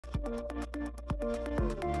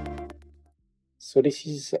So this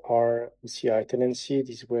is our OCI tenancy.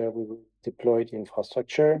 This is where we will deploy the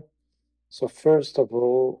infrastructure. So first of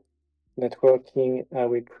all, networking, I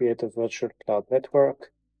will create a virtual cloud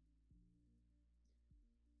network.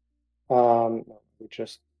 We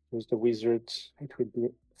just use the wizard. It will be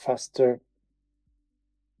faster.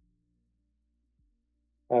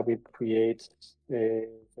 I will create a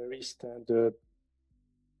very standard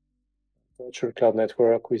virtual cloud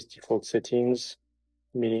network with default settings,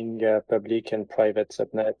 meaning public and private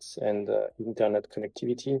subnets and internet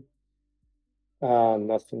connectivity.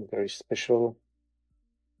 Nothing very special.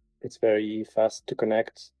 It's very fast to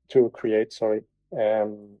create,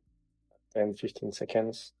 10, 15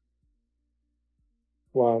 seconds.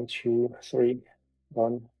 1, 2, 3,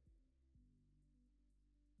 done.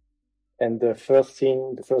 And the first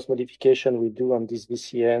modification we do on this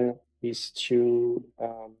VCN is to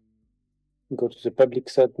go to the public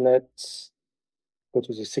subnets, go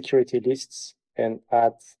to the security lists, and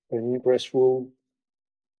add an ingress rule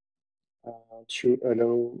to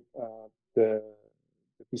allow the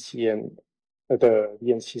VCN, the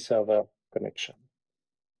VNC server connection.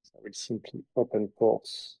 So I will simply open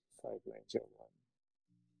ports 5901.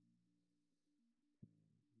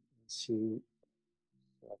 See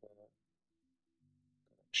server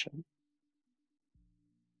connection.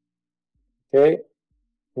 Okay,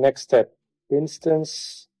 next step,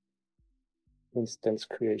 instance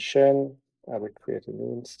creation. I will create a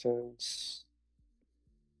new instance.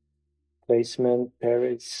 Placement,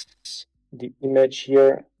 Paris. The image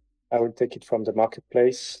here, I will take it from the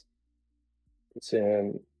marketplace. It's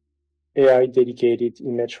an AI dedicated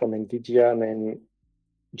image from Nvidia named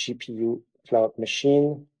GPU Cloud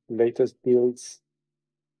Machine, latest builds.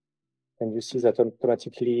 And you see that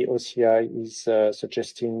automatically OCI is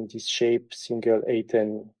suggesting this shape, single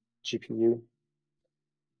A10 GPU.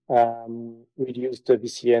 We'll use the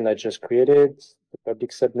VCN I just created, the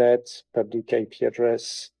public subnet, public IP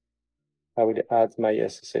address. I will add my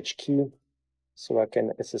SSH key so I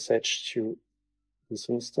can SSH to this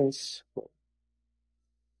instance.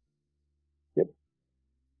 Yep.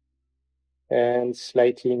 And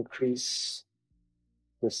slightly increase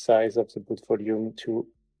the size of the boot volume to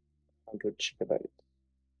 100 GB.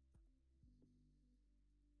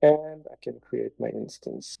 And I can create my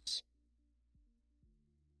instance.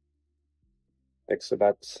 Takes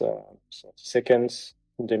about 30 seconds.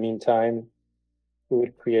 In the meantime, we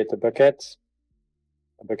will create a bucket.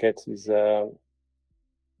 A bucket is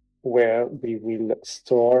where we will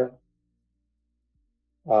store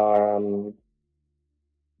our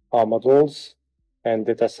models and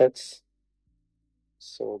datasets.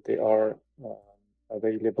 So they are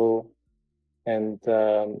available and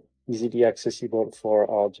easily accessible for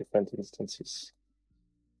our different instances.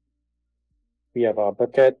 We have our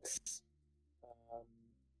buckets.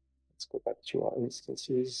 Let's go back to our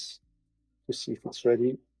instances to see if it's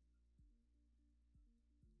ready.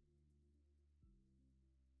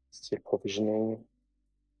 Still provisioning.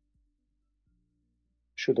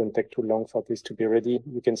 Shouldn't take too long for this to be ready.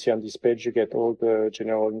 You can see on this page, you get all the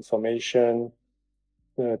general information,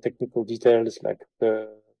 technical details like the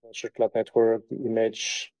virtual cloud network, the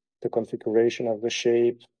image, the configuration of the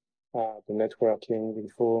shape, the networking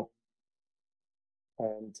info,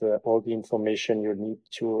 and all the information you need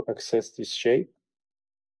to access this shape.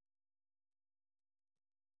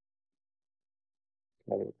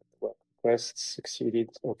 Work request succeeded.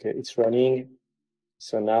 Okay, it's running.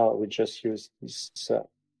 So now we just use this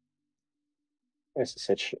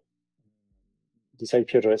SSH, this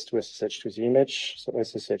IP address to SSH to the image. So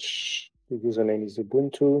SSH, the username is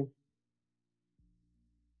Ubuntu.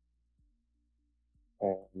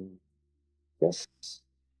 Yes.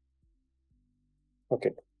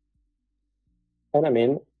 Okay. And I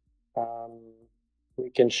mean, we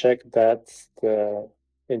can check that the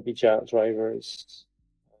NVIDIA drivers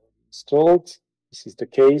are installed. This is the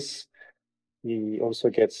case. We also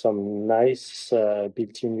get some nice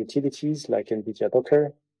built-in utilities like NVIDIA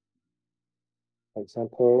Docker. For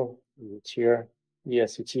example, here,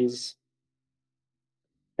 yes, it is,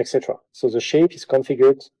 etc. So the shape is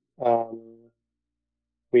configured.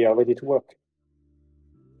 We are ready to work.